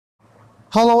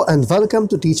Hello and welcome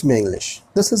to Teach Me English.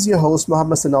 This is your host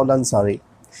Muhammad Sanaul Ansari,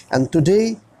 and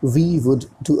today we would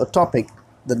do a topic.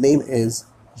 The name is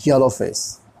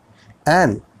Yellowface,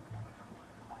 and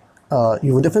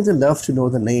you would definitely love to know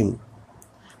the name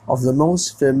of the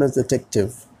most famous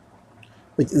detective,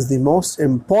 which is the most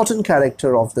important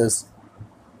character of this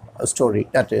story,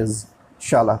 that is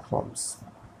Sherlock Holmes.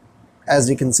 As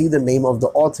you can see, the name of the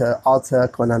author, Arthur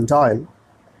Conan Doyle,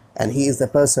 and he is the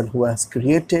person who has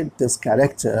created this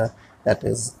character that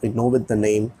is we know with the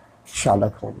name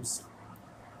Sherlock Holmes.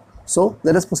 So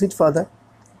let us proceed further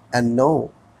and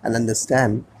know and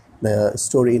understand the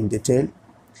story in detail.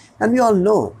 And we all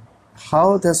know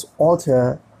how this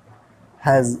author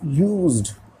has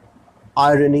used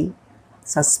irony,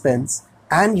 suspense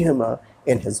and humor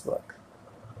in his work.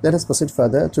 Let us proceed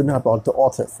further to know about the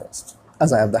author first,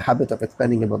 as I have the habit of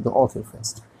explaining about the author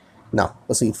first. Now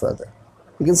proceed further.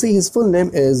 You can see his full name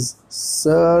is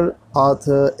Sir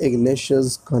Arthur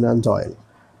Ignatius Conan Doyle.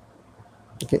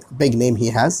 Okay, big name he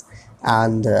has,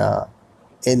 and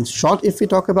in short, if we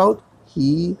talk about,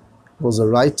 he was a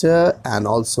writer and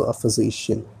also a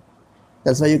physician.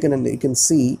 That's why you can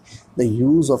see the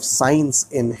use of science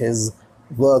in his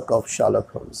work of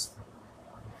Sherlock Holmes.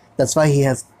 That's why he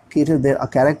has created there a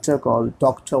character called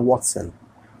Dr. Watson,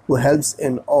 who helps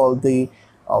in all the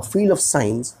field of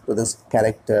science to this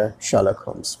character Sherlock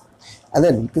Holmes. And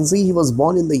then you can see he was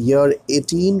born in the year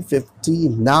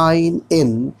 1859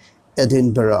 in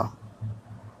Edinburgh,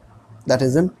 that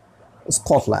is in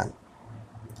Scotland.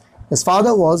 His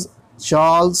father was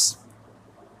Charles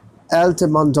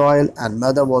Altamont Doyle and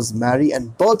mother was Mary,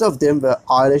 and both of them were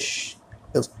Irish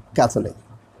Catholic.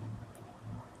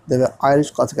 They were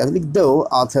Irish Catholic, though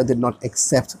Arthur did not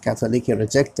accept Catholic. He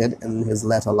rejected in his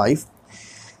later life,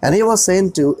 and he was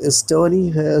sent to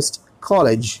Stonyhurst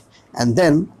College, and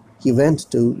then he went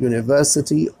to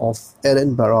University of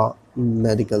Edinburgh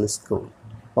Medical School,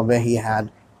 from where he had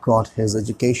got his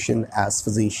education as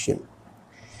physician.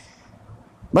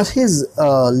 But his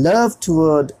love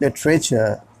toward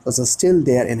literature was still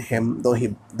there in him, though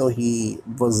he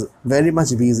was very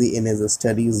much busy in his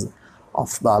studies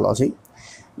of biology,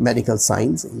 medical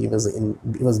science. He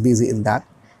was busy in that.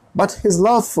 But his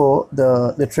love for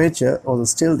the literature was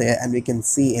still there, and we can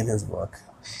see in his work.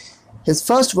 His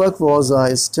first work was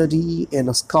his study in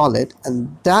a Scarlet,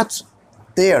 and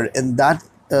in that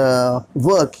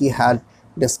work he had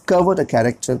discovered a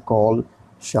character called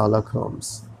Sherlock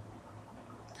Holmes.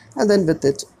 And then with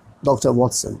it, Dr.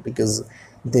 Watson, because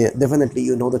definitely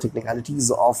you know the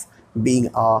technicalities of being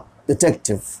a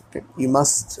detective. You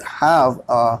must have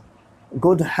a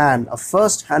good hand, a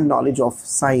first-hand knowledge of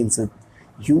science.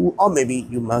 Or maybe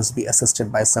you must be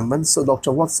assisted by someone. So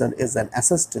Dr. Watson is an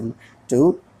assistant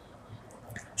to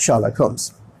Sherlock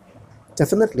Holmes.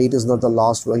 Definitely it is not the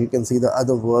last work. You can see the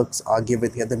other works are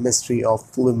given here: The Mystery of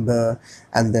Fulham,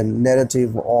 and then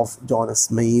Narrative of John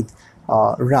Smith,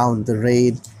 Round the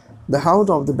Raid. The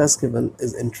Hound of the Baskerville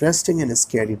is interesting and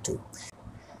scary too.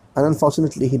 And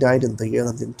unfortunately he died in the year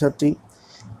 1930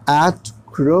 at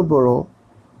Crowborough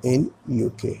in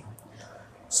UK.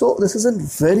 So this isn't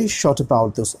very short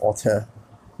about this author.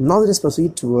 Now let us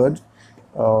proceed toward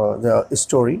the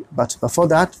story, but before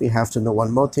that we have to know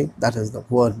one more thing, that is the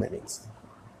word meanings.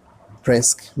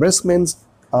 Brisk means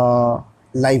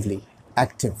lively,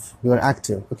 active. You are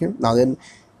active. Okay. Now then,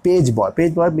 page boy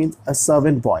means a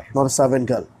servant boy, not a servant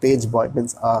girl. Page boy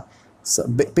means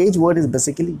page word is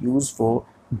basically used for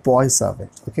boy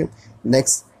servant. Okay.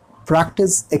 Next,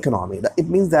 practice economy. It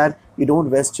means that you don't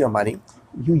waste your money.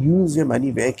 You use your money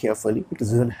very carefully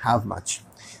because you don't have much.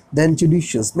 Then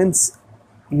judicious means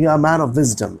you are a man of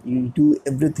wisdom. You do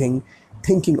everything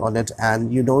thinking on it,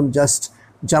 and you don't just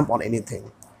jump on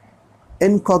anything.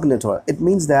 Incognito, it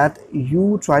means that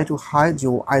you try to hide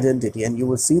your identity, and you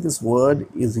will see this word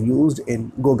is used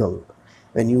in Google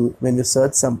when you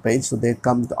search some page. So there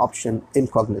comes the option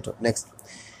incognito. Next,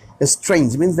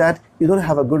 estranged means that you don't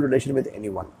have a good relation with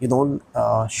anyone. You don't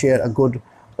share a good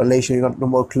relation. You're not no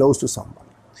more close to someone.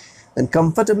 And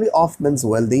comfortably off means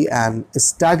wealthy, and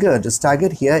staggered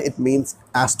here it means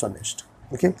astonished.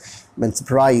 Okay, means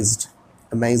surprised,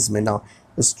 amazement. Now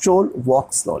stroll,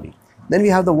 walk slowly. Then we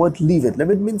have the word livid.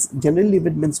 Livid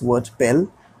means word pale,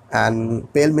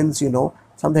 and pale means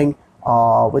something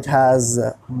which has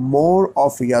more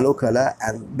of yellow color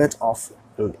and bit of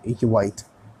white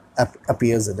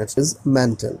appears in it. Is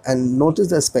mantle, and notice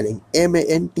the spelling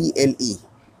mantle.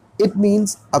 It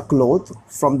means a cloth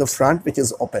from the front which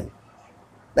is open,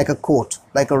 like a coat,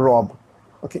 like a robe,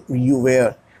 okay, you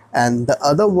wear. And the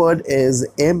other word is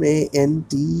mantel,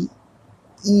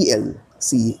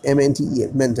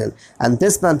 mental, and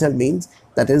this mantle means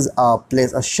that is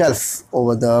place a shelf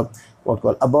over the what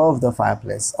called above the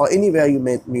fireplace, or anywhere you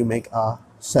make a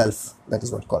shelf, that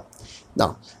is what called.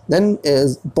 Now then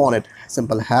is bonnet,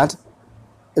 simple hat.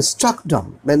 Is struck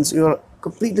dumb means you're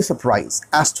completely surprised,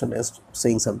 astonished,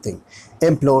 saying something.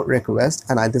 Implore, request,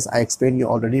 and I explained you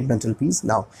already, mental peace.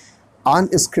 Now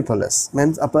unscrupulous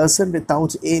means a person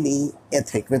without any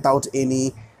ethic, without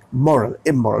any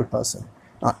immoral person.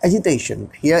 Now agitation,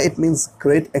 here it means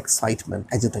great excitement,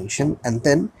 agitation. And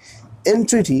then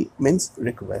entreaty means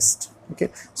request. Okay,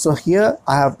 so here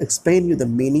I have explained you the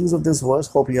meanings of this words.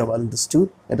 Hope you have understood.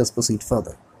 Let us proceed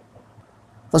further.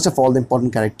 First of all, the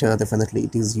important character, definitely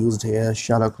it is used here.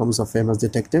 Sherlock Holmes, a famous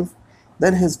detective.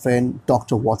 Then his friend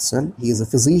Dr. Watson, he is a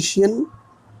physician.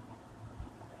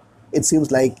 It seems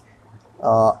like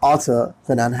Arthur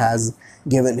Conan has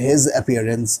given his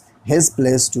appearance, his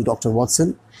place to Dr.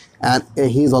 Watson, and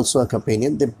he is also a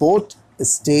companion. They both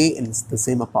stay in the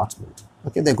same apartment.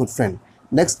 Okay, they're good friend.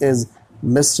 Next is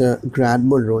Mr. Grant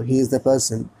Munro. He is the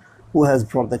person who has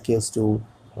brought the case to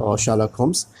Sherlock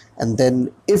Holmes, and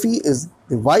then Effie is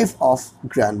the wife of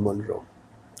Grant Munro.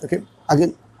 Okay,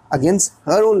 again against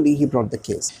her only he brought the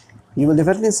case. You will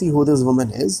definitely see who this woman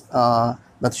is,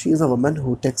 but she is a woman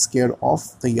who takes care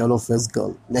of the yellow-faced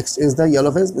girl. Next is the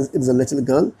yellow-faced, it's a little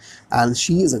girl, and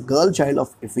she is a girl child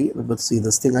of Effie. We will see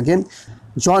this thing again.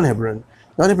 John Hebron.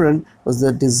 John Hebron was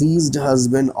the deceased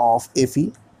husband of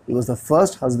Effie. He was the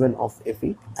first husband of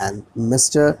Effie, and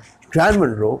Mr. Grant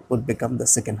Munro would become the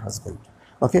second husband.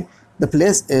 Okay, the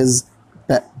place is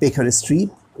Baker Street,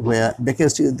 where Baker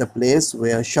Street is the place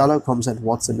where Sherlock Holmes and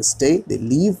Watson stay. They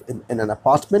live in an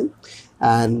apartment,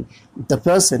 and the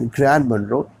person, Grant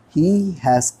Munro, he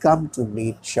has come to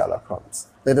meet Sherlock Holmes.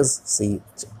 Let us see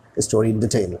the story in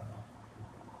detail.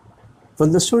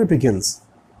 When the story begins,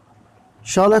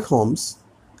 Sherlock Holmes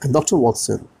and Dr.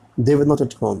 Watson, they were not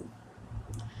at home.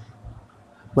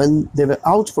 When they were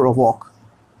out for a walk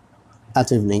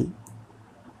at evening,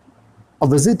 a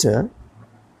visitor,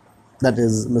 that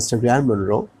is Mr. Grant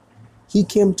Munro, he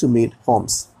came to meet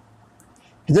Holmes.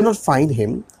 He did not find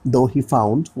him, though he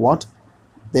found what?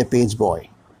 Their page boy.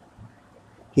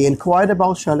 He inquired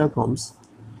about Sherlock Holmes.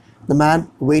 The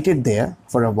man waited there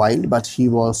for a while, but he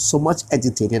was so much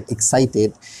agitated,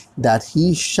 excited, that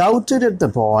he shouted at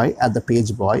the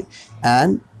page boy,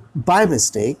 and by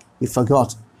mistake, he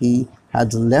forgot he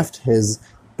had left his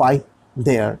pipe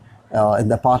there in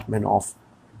the apartment of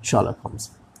Sherlock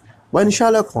Holmes. When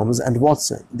Sherlock Holmes and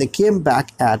Watson, they came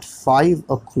back at 5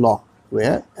 o'clock,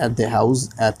 where at their house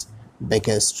at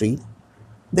Baker Street,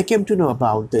 they came to know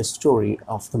about the story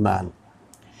of the man.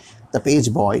 The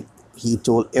page boy, he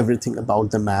told everything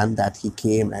about the man, that he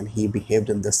came and he behaved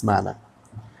in this manner.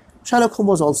 Sherlock Holmes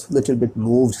was also a little bit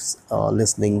moved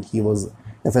listening. He was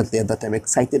definitely at that time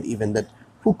excited even, that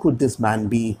who could this man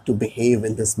be to behave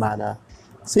in this manner.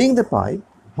 Seeing the pipe,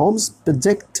 Holmes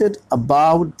predicted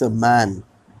about the man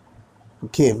who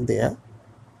came there,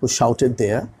 who shouted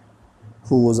there,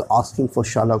 who was asking for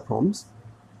Sherlock Holmes,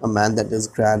 a man that is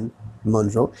Grant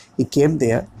Munro. He came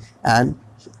there, and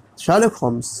Sherlock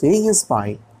Holmes, seeing his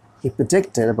pipe, he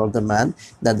predicted about the man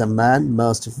that the man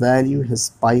must value his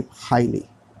pipe highly.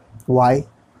 Why?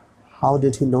 How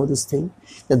did he know this thing?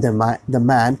 That the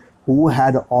man who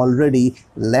had already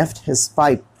left his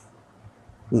pipe,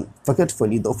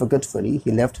 forgetfully,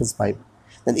 he left his pipe.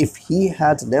 Then if he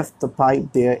had left the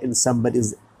pipe there in somebody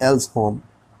else's home,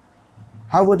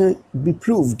 how would it be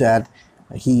proved that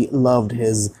he loved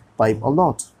his pipe a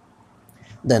lot?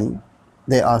 Then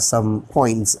there are some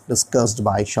points discussed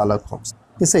by Sherlock Holmes.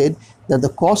 He said that the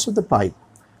cost of the pipe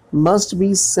must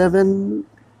be 7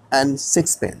 and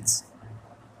 6 pence.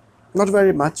 Not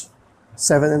very much.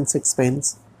 7 and 6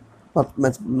 pence.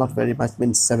 Not very much,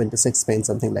 means 7 to 6 pence,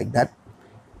 something like that.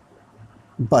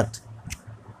 But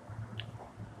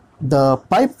the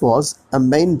pipe was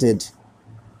amended,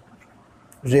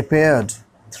 repaired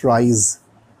thrice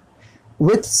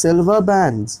with silver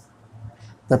bands.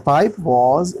 The pipe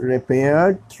was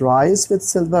repaired thrice with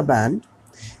silver band,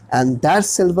 and that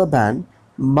silver band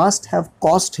must have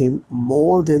cost him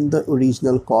more than the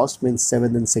original cost, means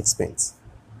 7 and 6 pence.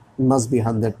 It must be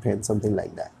 100 pence, something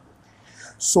like that.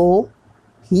 So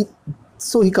he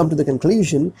come to the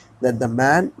conclusion that the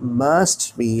man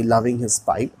must be loving his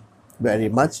pipe very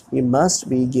much. He must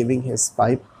be giving his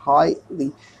pipe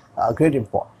great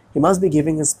importance. He must be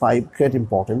giving his pipe great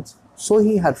importance. So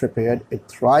he had repaired it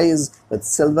thrice with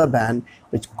silver band,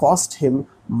 which cost him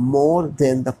more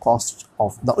than the cost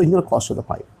of the original cost of the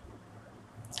pipe.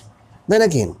 Then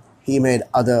again, he made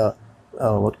other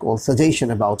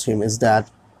suggestion about him, is that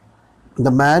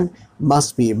the man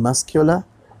must be muscular,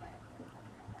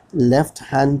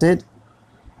 left-handed,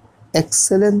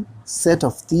 excellent set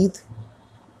of teeth,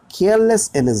 careless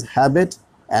in his habit,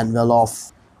 and well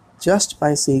off. Just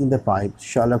by seeing the pipe,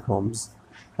 Sherlock Holmes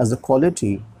has the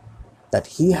quality that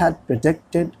he had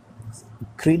predicted a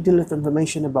great deal of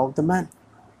information about the man.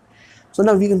 So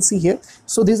now we can see here.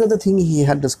 So these are the things he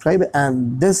had described,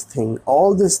 and this thing,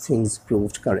 all these things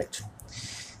proved correct.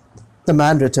 The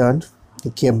man returned. He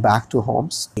came back to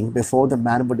Holmes. Before the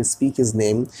man would speak his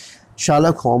name,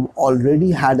 Sherlock Holmes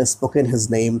already had spoken his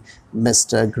name,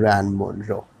 Mr. Grant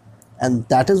Munro. And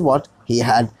that is what he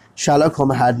had. Sherlock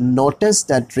Holmes had noticed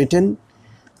that written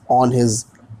on his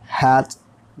hat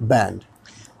band.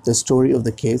 The story of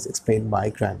the case explained by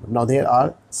Grant. Now there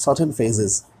are certain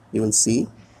phases you will see.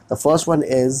 The first one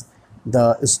is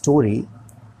the story.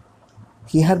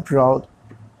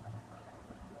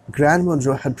 Grant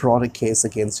Munro had brought a case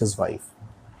against his wife,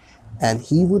 and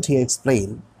he would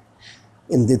explain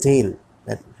in detail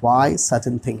that why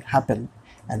certain thing happened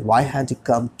and why had he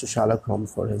come to Sherlock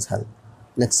Holmes for his help.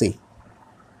 Let's see.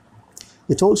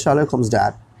 He told Sherlock Holmes'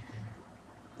 dad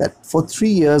that for 3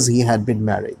 years he had been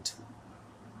married.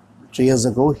 3 years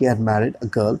ago he had married a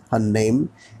girl. Her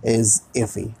name is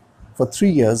Effie. For 3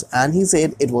 years, and he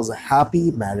said it was a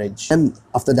happy marriage. And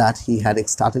after that he had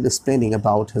started explaining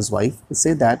about his wife. He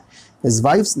said that his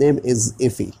wife's name is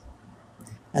Effie,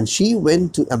 and she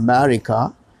went to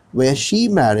America, where she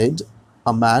married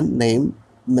a man named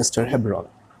Mr. Hebron,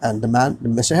 and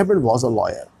Mr. Hebron was a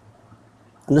lawyer.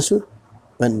 Understood?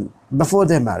 Before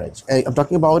their marriage, I'm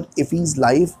talking about Effie's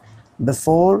life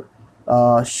before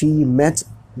she met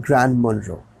Grant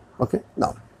Munro. Okay,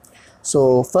 now,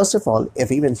 so first of all,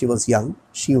 Effie, when she was young,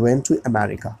 she went to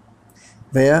America,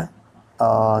 where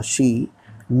she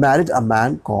married a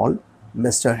man called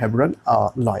Mr. Hebron,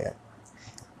 a lawyer.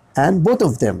 And both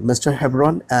of them, Mr.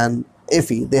 Hebron and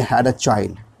Effie, they had a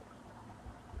child.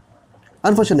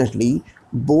 Unfortunately,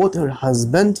 both her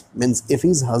husband, means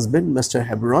Effie's husband, Mr.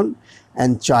 Hebron,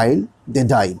 and child, they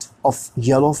died of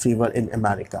yellow fever in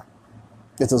America.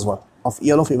 This is what? Of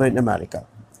yellow fever in America.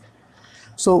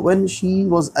 So when she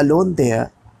was alone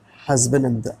there, husband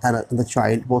and the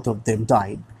child, both of them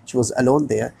died. She was alone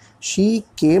there. She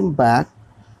came back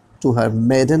to her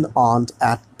maiden aunt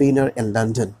at Pinner in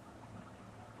London,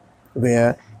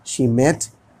 where she met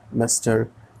Mr.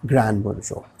 Grant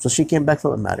Munro. So she came back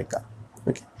from America.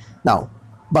 Okay. Now,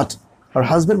 but her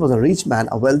husband was a rich man,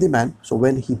 a wealthy man. So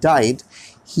when he died,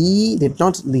 he did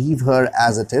not leave her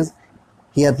as it is.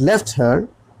 He had left her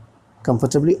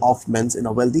comfortably off, means in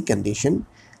a wealthy condition,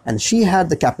 and she had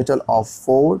the capital of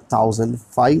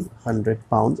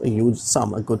 £4,500, a huge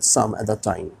sum, a good sum at the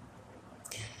time.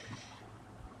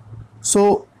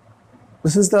 So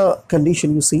this is the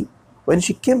condition you see. When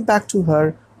she came back to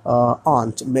her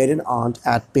maiden aunt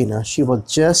at Pinner, she was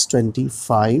just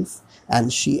 25,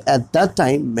 and she at that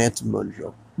time met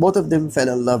Munro. Both of them fell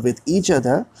in love with each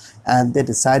other, and they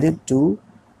decided to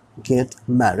get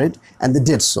married, and they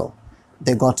did so.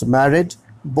 They got married.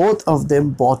 Both of them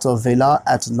bought a villa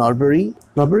at Norbury.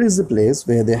 Norbury is the place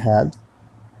where they had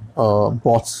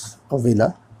bought a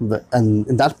villa, and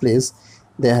in that place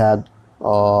they had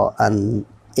an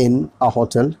inn, a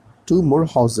hotel, 2 more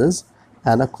houses,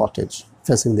 and a cottage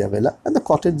facing their villa, and the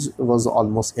cottage was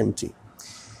almost empty.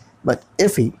 But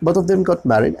Effie, both of them got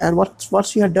married, and what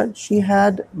she had done, she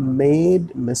had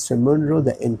made Mr. Munro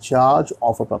in charge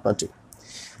of a property.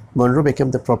 Munro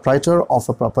became the proprietor of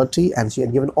a property, and she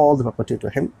had given all the property to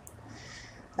him,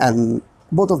 and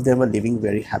both of them were living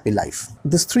very happy life. In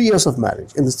these 3 years of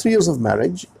marriage,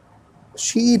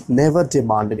 she never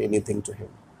demanded anything to him.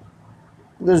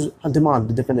 There's a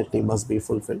demand definitely must be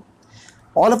fulfilled.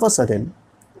 All of a sudden,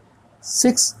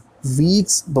 6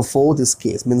 weeks before this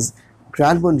case, means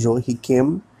Grant Munro, he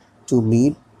came to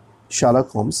meet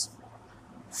Sherlock Holmes.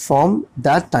 From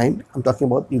that time, I'm talking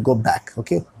about, you go back,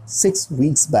 okay, 6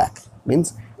 weeks back,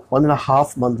 means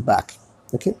 1.5 months back.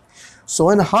 Okay, so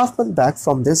 1.5 months back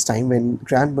from this time, when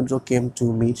Grant Munro came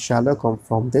to meet Sherlock Holmes,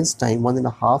 from this time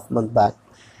 1.5 months back,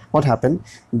 what happened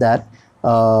that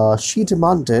she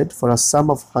demanded for a sum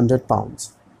of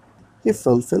 £100. He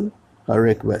fulfilled her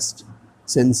request,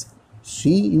 since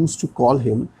she used to call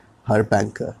him her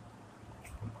banker.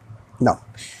 Now,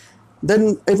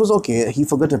 then it was okay. He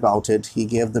forgot about it. He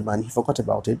gave the money. He forgot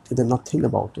about it. He did not think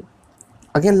about it.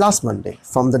 Again, last Monday,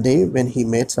 from the day when he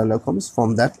met Sherlock Holmes,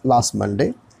 from that last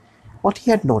Monday, what he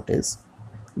had noticed,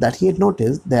 that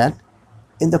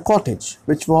in the cottage,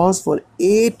 which was for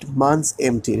 8 months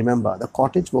empty, remember, the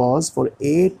cottage was for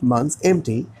 8 months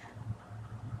empty,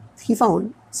 he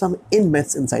found some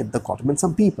inmates inside the cottage, and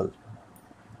some people.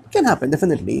 It can happen,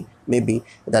 definitely. Maybe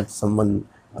that someone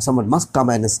someone must come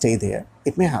and stay there.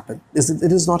 It may happen.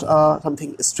 It is not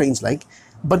something strange like.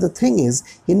 But the thing is,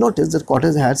 he noticed that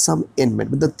cottage had some inmate.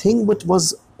 But the thing which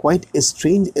was quite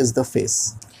strange is the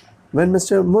face. When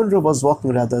Mr. Munro was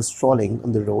walking, rather strolling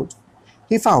on the road,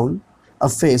 he found a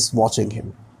face watching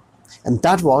him. And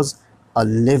that was a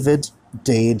livid,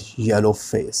 dead yellow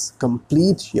face,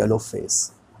 complete yellow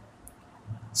face.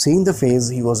 Seeing the face,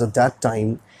 he was at that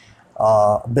time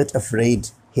a bit afraid.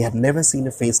 He had never seen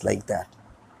a face like that.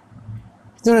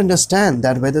 He didn't understand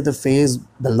that whether the face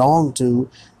belonged to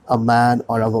a man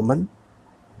or a woman,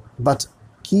 but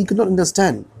he could not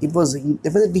understand.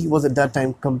 Definitely he was at that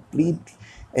time complete,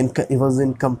 and he was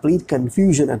in complete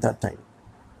confusion at that time.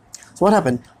 So what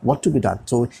happened? What to be done?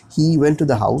 So he went to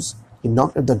the house. He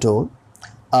knocked at the door.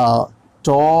 A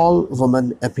tall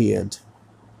woman appeared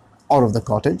out of the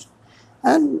cottage,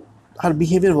 and her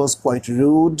behavior was quite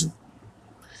rude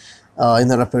in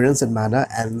her appearance and manner,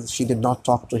 and she did not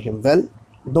talk to him well.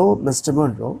 Though Mr.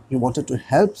 Munro, he wanted to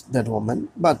help that woman,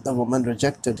 but the woman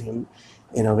rejected him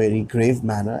in a very grave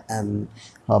manner, and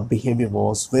her behavior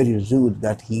was very rude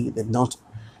that he did not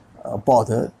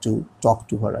bother to talk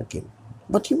to her again.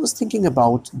 But he was thinking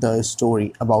about the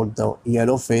story about the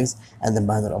yellow face and the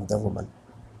manner of the woman.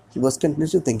 He was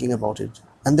continuously thinking about it.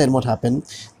 And then what happened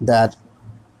that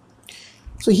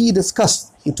so he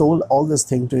told all this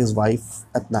thing to his wife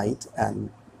at night, and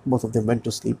both of them went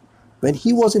to sleep. When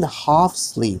he was in half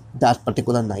sleep that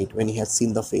particular night, when he had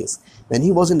seen the face, when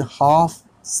he was in half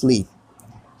sleep,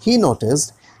 he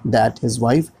noticed that his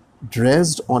wife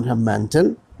dressed on her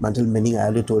mantle meaning I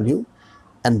already told you,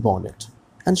 and bonnet.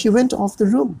 And she went off the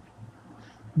room.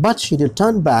 But she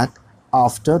returned back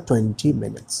after 20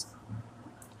 minutes.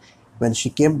 When she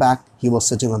came back, he was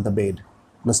sitting on the bed.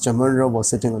 Mr. Munro was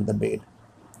sitting on the bed.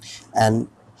 And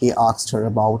he asked her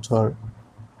about her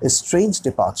strange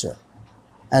departure.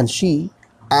 And she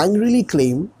angrily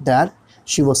claimed that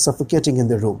she was suffocating in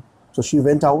the room. So she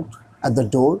went out at the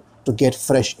door to get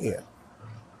fresh air.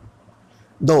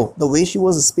 Though the way she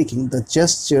was speaking, the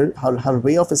gesture, her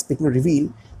way of speaking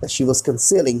revealed that she was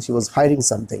concealing, she was hiding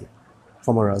something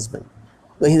from her husband.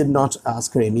 But he did not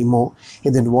ask her anymore.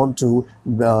 He didn't want to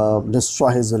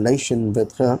destroy his relation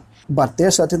with her. But there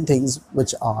are certain things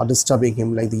which are disturbing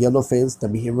him, like the yellow face, the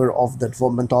behavior of that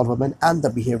woman, tall woman, and the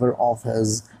behavior of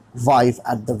his wife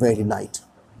at the very night.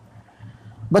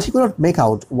 But he could not make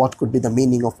out what could be the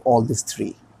meaning of all these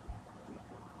three.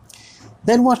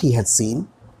 Then what he had seen,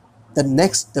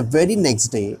 the very next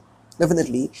day,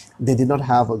 definitely they did not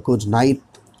have a good night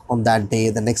on that day.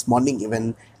 The next morning,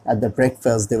 even at the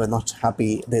breakfast, they were not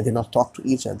happy. They did not talk to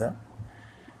each other.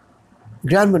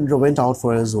 Grant Munro went out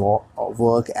for his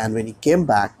work, and when he came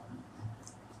back,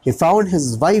 he found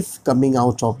his wife coming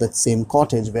out of that same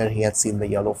cottage where he had seen the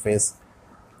yellow face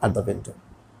at the window.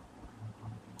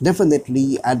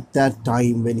 Definitely at that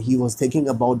time when he was thinking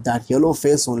about that yellow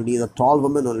face only, the tall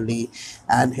woman only,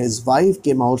 and his wife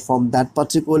came out from that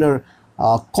particular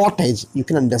cottage, you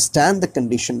can understand the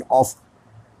condition of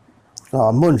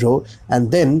Munro.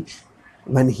 And then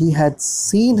when he had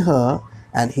seen her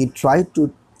and he tried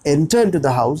to enter into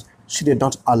the house, she did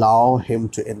not allow him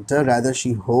to enter. Rather,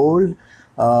 she held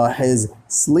his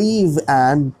sleeve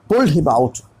and pulled him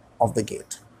out of the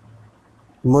gate.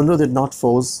 Munro did not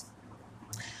force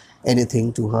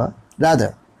anything to her.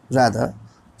 Rather,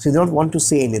 she did not want to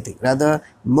say anything. Rather,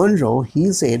 Munro,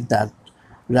 he said that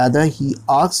he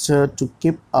asked her to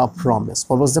keep a promise.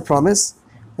 What was the promise?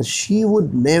 That she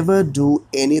would never do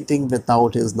anything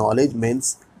without his knowledge,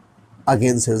 means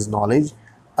against his knowledge,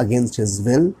 against his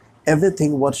will.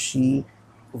 Everything what she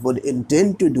would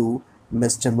intend to do,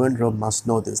 Mr. Munro must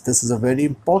know this. This is a very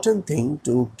important thing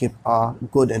to keep a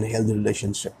good and healthy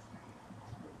relationship.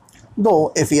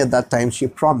 Though if at that time she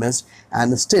promised,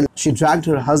 and still she dragged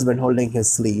her husband holding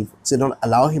his sleeve, she did not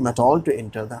allow him at all to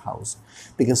enter the house,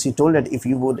 because she told that if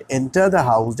you would enter the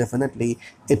house, definitely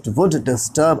it would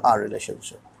disturb our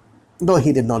relationship. Though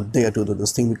he did not dare to do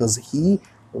this thing because he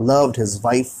loved his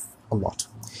wife a lot.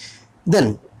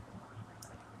 Then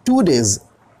 2 days,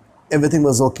 everything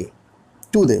was okay.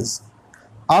 2 days.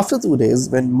 After 2 days,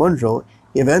 when Munro,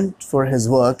 he went for his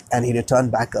work and he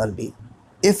returned back early,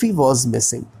 Effie was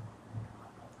missing.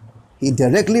 He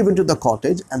directly went to the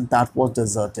cottage and that was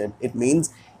deserted. It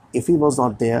means Effie was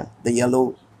not there, the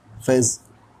yellow face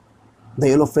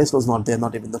was not there,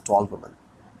 not even the tall woman.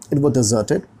 It was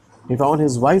deserted. He found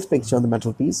his wife's picture on the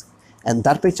mantelpiece, and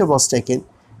that picture was taken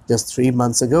just 3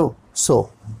 months ago.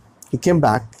 So he came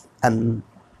back, and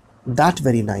that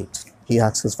very night he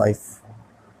asked his wife.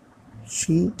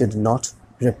 She did not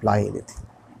reply anything,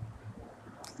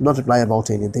 not reply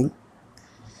about anything.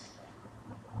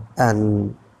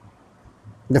 And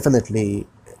Definitely,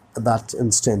 that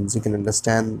instance, you can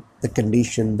understand the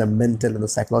condition, the mental and the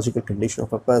psychological condition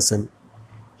of a person.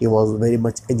 He was very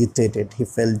much agitated. He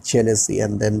felt jealousy,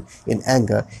 and then in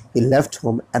anger, he left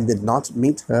home and did not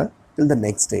meet her till the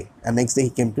next day. And next day, he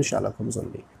came to Sherlock Holmes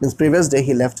only. Means previous day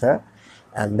he left her,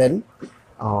 and then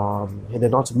he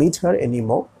did not meet her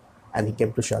anymore, and he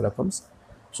came to Sherlock Holmes.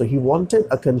 So he wanted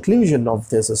a conclusion of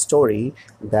this story,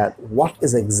 that what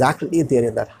is exactly there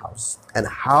in that house, and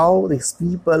how these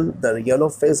people, the yellow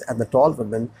face and the tall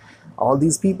woman, all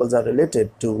these people are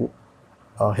related to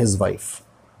his wife.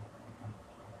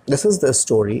 This is the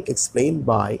story explained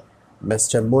by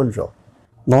Mr. Munro.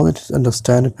 Now let us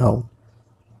understand about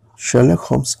Sherlock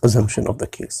Holmes' assumption of the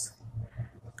case.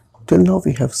 Till now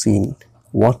we have seen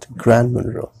what Grant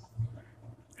Munro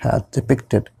had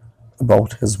depicted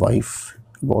about his wife,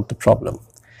 about the problem.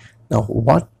 Now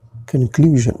what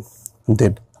conclusion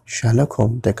did Sherlock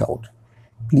Holmes take out?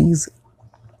 Please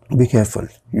be careful,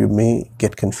 you may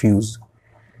get confused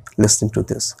listening to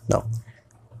this. Now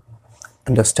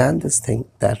understand this thing,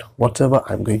 that whatever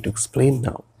I'm going to explain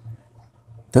now,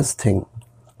 this thing,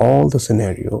 all the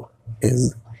scenario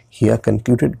is here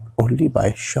concluded only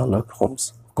by Sherlock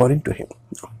Holmes, according to him.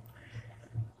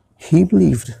 He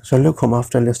believed, Sherlock Holmes,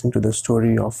 after listening to the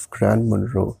story of Grant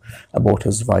Munro about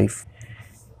his wife,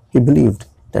 he believed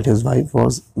that his wife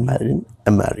was married in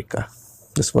America.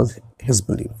 This was his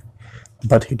belief.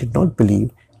 But he did not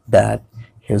believe that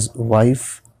his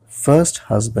wife's first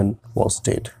husband was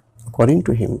dead. According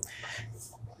to him,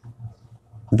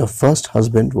 the first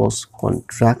husband was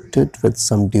contracted with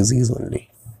some disease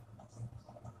only.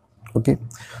 Okay,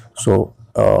 so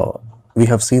we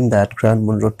have seen that Grant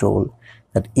Munro told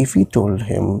that if he told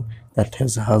him that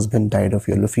his husband died of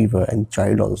yellow fever and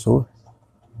child also,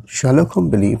 Sherlock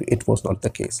Holmes believed it was not the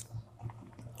case.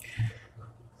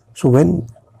 So when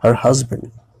her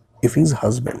husband, if his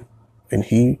husband, when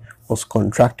he was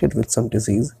contracted with some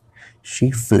disease,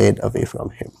 she fled away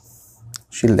from him.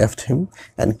 She left him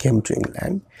and came to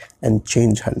England and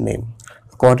changed her name.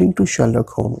 According to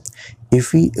Sherlock Holmes,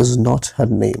 Effie is not her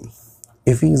name.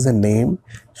 Effie is a name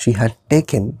she had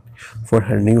taken for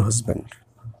her new husband.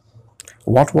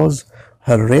 What was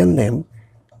her real name,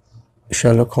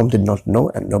 Sherlock Holmes did not know,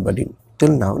 and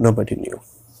till now, nobody knew.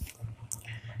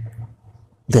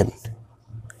 Then,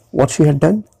 what she had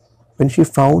done, when she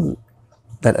found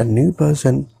that a new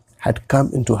person had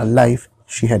come into her life,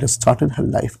 she had started her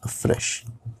life afresh.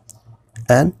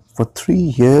 And for 3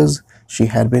 years, she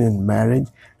had been in marriage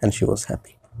and she was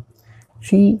happy.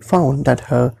 She found that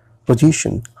her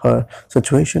position, her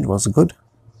situation was good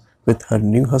with her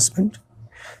new husband.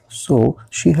 So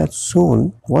she had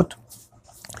shown what?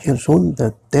 He had shown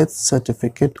the death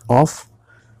certificate of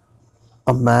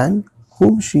a man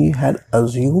whom she had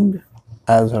assumed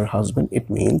as her husband. It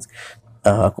means,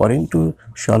 according to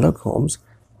Sherlock Holmes,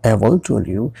 I have already told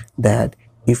you that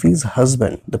if his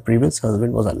husband, the previous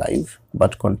husband, was alive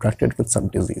but contracted with some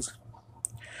disease,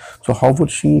 so how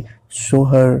would she show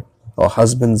her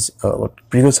husband's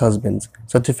previous husband's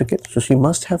certificate? So she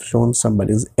must have shown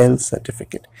somebody else's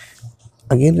certificate.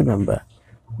 Again, remember,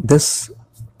 this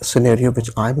scenario which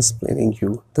I'm explaining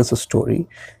you, this story,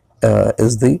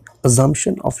 is the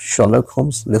assumption of Sherlock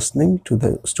Holmes listening to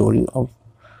the story of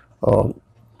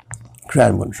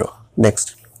Grant Munro.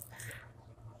 Next.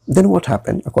 Then what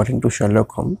happened, according to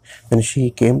Sherlock Holmes, when she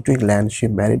came to England, she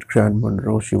married Grant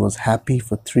Munro. She was happy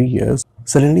for 3 years.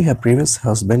 Suddenly, her previous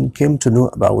husband came to know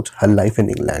about her life in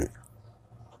England.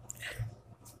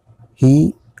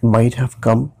 He might have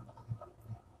come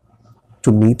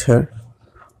to meet her,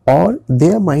 or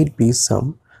there might be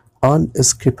some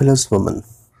unscrupulous woman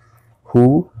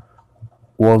who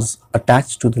was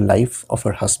attached to the life of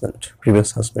her husband,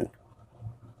 previous husband.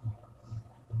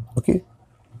 Okay,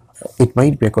 it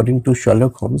might be, according to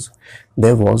Sherlock Holmes,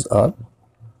 there was a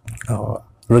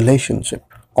relationship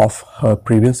of her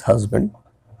previous husband,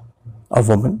 a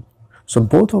woman. So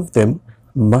both of them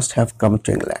must have come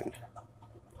to England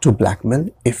to blackmail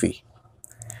Effie.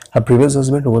 Her previous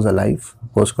husband, who was alive,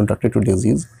 was contracted to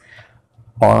disease,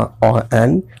 or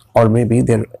maybe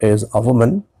there is a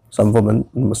woman,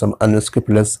 some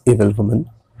unscrupulous evil woman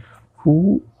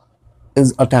who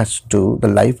is attached to the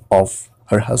life of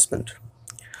her husband.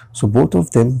 So both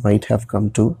of them might have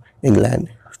come to England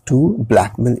to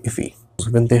blackmail Effie.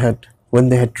 When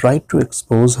they had tried to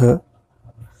expose her,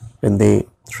 when they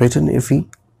threatened Effie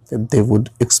that they would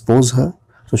expose her,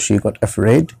 so she got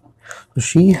afraid. So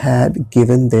she had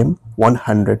given them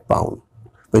 £100,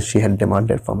 which she had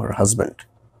demanded from her husband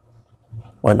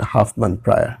 1.5 months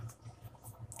prior.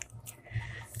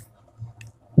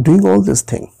 Doing all this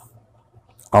thing,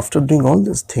 after doing all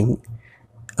this thing,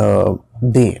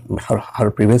 they,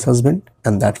 her previous husband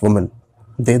and that woman,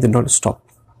 they did not stop.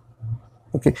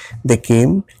 Okay, they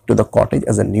came to the cottage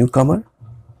as a newcomer.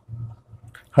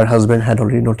 Her husband had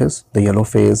already noticed the yellow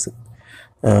face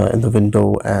in the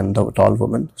window and the tall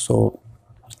woman. So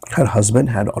her husband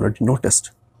had already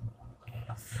noticed.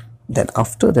 Then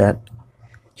after that,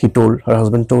 her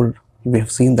husband told, we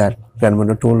have seen that Grant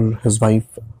Munro told his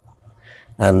wife,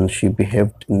 and she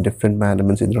behaved in different manner,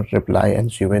 means she did not reply,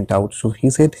 and she went out. So he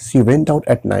said she went out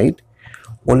at night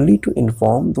only to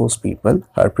inform those people,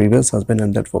 her previous husband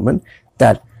and that woman,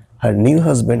 that her new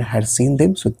husband had seen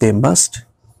them, so they must,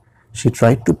 she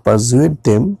tried to persuade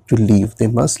them to leave. They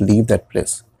must leave that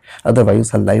place,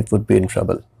 otherwise her life would be in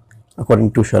trouble.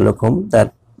 According to Sherlock Holmes,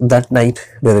 that night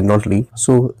they did not leave.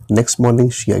 So next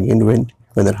morning she again went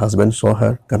when her husband saw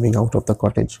her coming out of the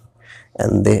cottage,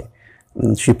 and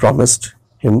she promised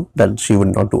him that she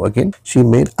would not do again. She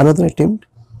made another attempt.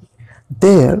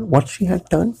 There, what she had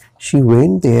done, she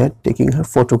went there taking her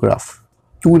photograph.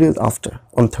 2 days after,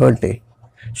 on third day,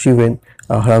 she went.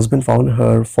 Her husband found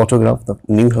her photograph. The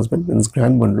new husband, means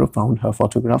Grant Munro, found her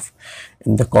photograph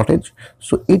in the cottage.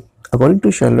 So according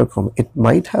to Sherlock Holmes, it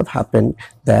might have happened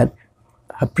that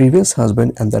her previous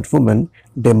husband and that woman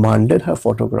demanded her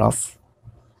photograph.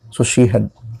 So she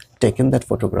had taken that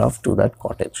photograph to that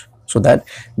cottage, so that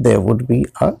there would be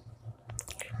a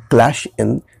clash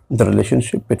in the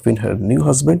relationship between her new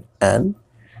husband and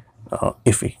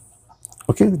Effie.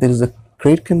 Okay, there is a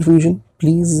great confusion.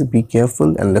 Please be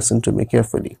careful and listen to me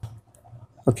carefully.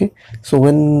 Okay, so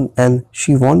and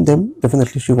she warned them,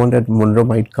 definitely she warned that Munro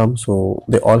might come, so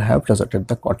they all have deserted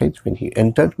the cottage. When he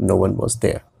entered, no one was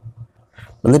there.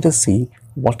 But let us see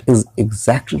what is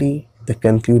exactly the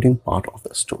concluding part of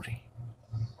the story.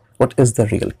 What is the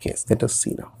real case? Let us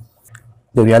see now.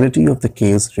 The reality of the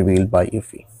case revealed by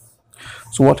Effie.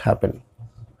 So what happened?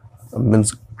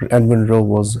 Means Grant Munro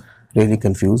was really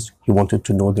confused. He wanted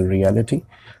to know the reality.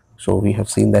 So we have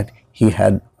seen that he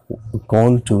had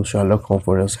gone to Sherlock Holmes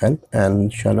for his help,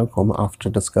 and Sherlock Holmes, after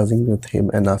discussing with him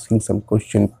and asking some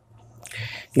question,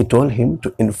 he told him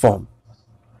to inform.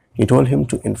 He told him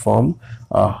to inform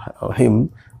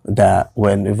him that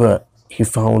whenever he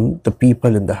found the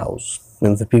people in the house,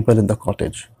 means the people in the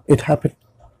cottage, it happened.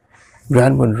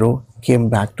 Grant Munro came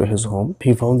back to his home.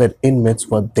 He found that inmates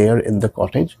were there in the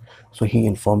cottage. So he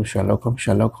informed Sherlock Holmes.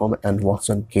 Sherlock Holmes and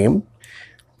Watson came.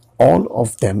 All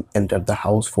of them entered the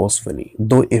house forcefully.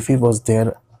 Though Effie was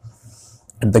there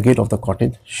at the gate of the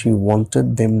cottage, she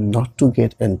wanted them not to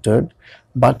get entered,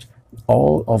 but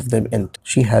all of them entered.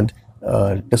 She had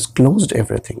disclosed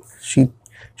everything.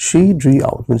 She drew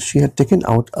out, means she had taken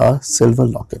out a silver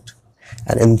locket,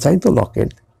 and inside the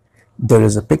locket there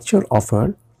is a picture of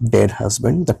her dead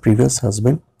husband, the previous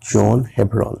husband, John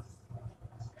Hebron.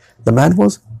 The man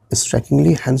was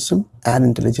strikingly handsome and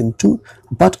intelligent too,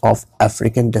 but of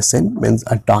African descent, means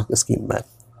a dark-skinned man.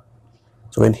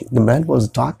 So when the man was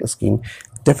dark-skinned,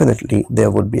 definitely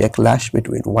there would be a clash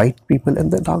between white people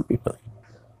and the dark people.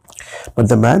 But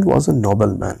the man was a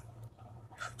noble man.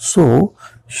 So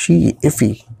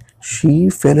Effie, she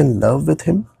fell in love with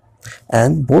him,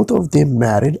 and both of them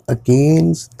married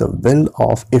against the will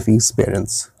of Effie's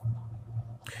parents.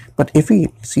 But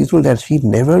Effie, she told that she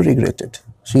never regretted.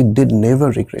 She did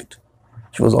never regret.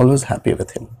 She was always happy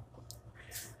with him.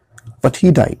 But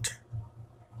he died.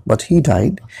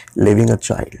 Leaving a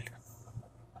child.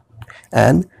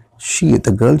 And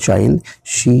the girl child,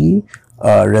 she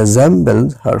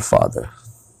resembled her father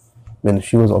when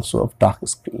she was also of dark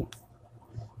skin.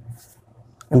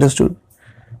 Understood?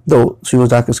 Though she was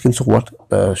dark skinned, so what?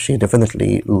 She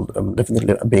definitely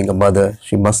being a mother,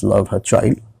 she must love her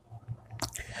child.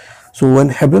 So when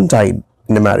Hebron died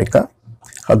in America,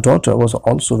 her daughter was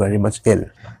also very much ill.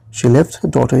 She left her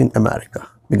daughter in America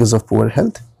because of poor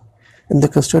health in the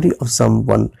custody of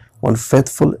one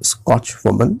faithful Scotch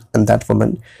woman, and that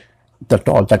woman, that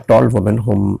tall woman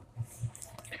whom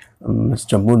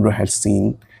Mr. Munro had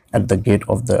seen at the gate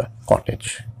of the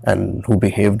cottage and who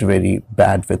behaved very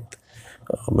bad with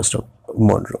Mr.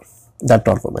 Munro. That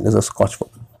tall woman is a Scotch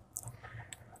woman.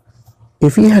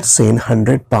 If he had sent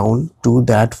 £100 to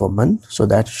that woman so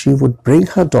that she would bring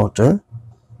her daughter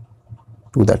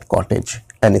to that cottage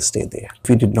and stay there. If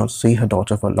he did not see her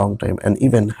daughter for a long time, and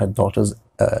even her daughter's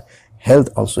health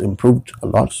also improved a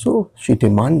lot, so she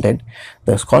demanded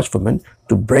the Scotch woman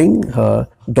to bring her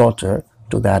daughter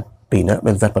to that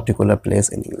that particular place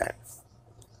in England.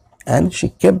 And she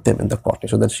kept them in the cottage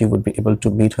so that she would be able to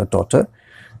meet her daughter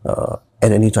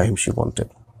at any time she wanted.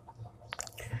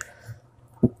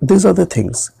 These are the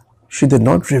things she did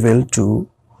not reveal to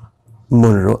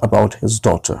Munro about his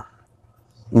daughter.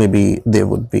 maybe they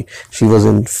would be. She was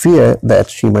in fear that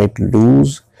she might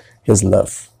lose his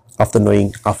love after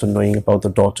knowing about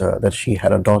the daughter, that she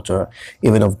had a daughter,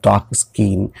 even of dark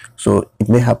skin. So it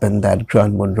may happen that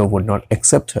Grant Munro would not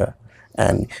accept her,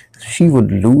 and she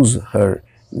would lose her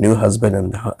new husband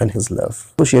and his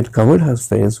love. So she had covered her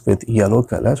face with yellow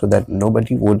color so that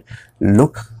nobody would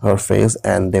look her face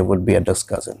and they would be a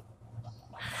discussion.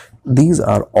 These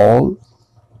are all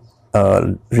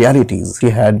realities he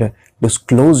had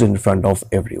disclosed in front of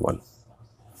everyone.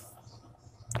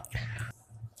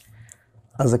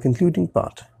 As a concluding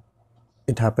part,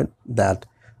 it happened that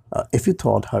if you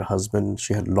thought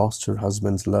she had lost her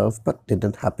husband's love, but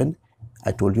didn't happen,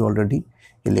 I told you already,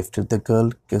 he lifted the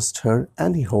girl, kissed her,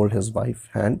 and he held his wife's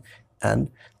hand,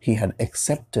 and he had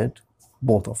accepted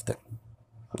both of them.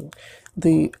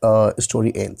 The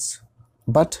story ends.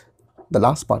 But the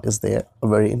last part is there. A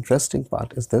very interesting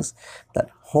part is this, that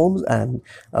Holmes and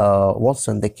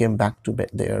Watson, they came back to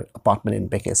their apartment in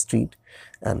Baker Street,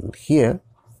 and here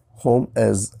Holmes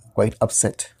is quite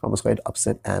upset. Holmes was quite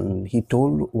upset, and he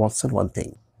told Watson one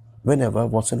thing. Whenever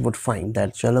Watson would find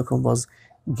that Sherlock Holmes was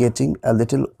getting a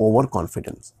little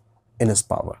overconfident in his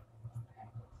power,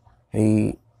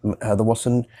 the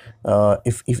Watson,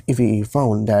 if he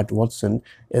found that Watson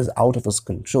is out of his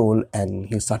control, and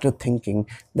he started thinking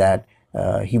that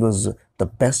he was the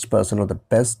best person or the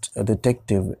best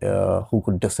detective who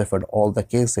could decipher all the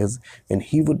cases, and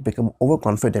he would become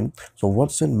overconfident. So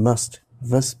Watson must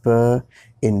whisper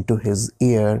into his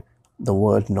ear the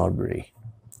word Norbury,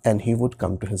 and he would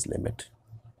come to his limit.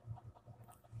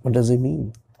 What does he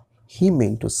mean? He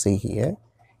meant to say here,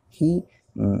 he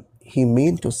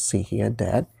meant to say here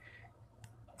that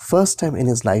first time in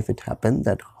his life it happened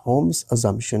that Holmes'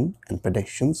 assumption and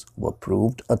predictions were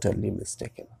proved utterly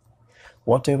mistaken.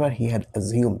 Whatever he had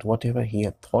assumed, whatever he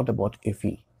had thought about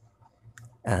Effie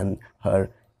and her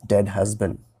dead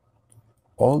husband,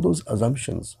 all those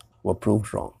assumptions were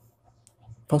proved wrong.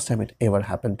 First time it ever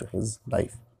happened to his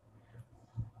life.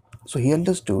 So he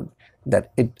understood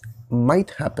that it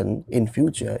might happen in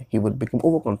future. He would become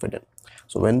overconfident.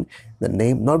 So when the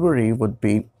name Norbury would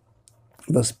be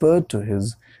whispered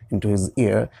into his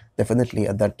ear, definitely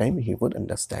at that time he would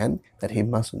understand that he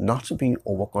must not be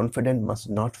overconfident, must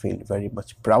not feel very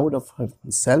much proud of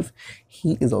himself.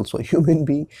 He is also a human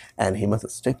being, and he must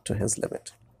stick to his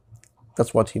limit.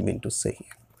 That's what he meant to say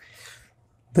here.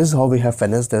 This is how we have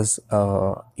finished this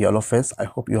yellow face. I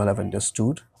hope you all have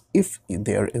understood. If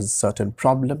there is certain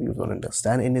problem, you don't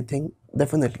understand anything,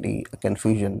 definitely a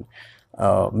confusion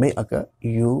may occur.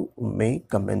 You may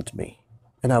comment me,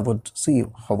 and I would see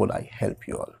how would I help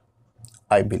you all.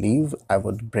 I believe I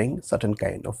would bring certain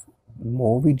kind of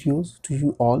more videos to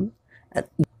you all, and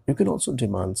you can also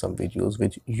demand some videos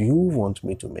which you want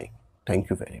me to make. Thank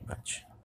you very much.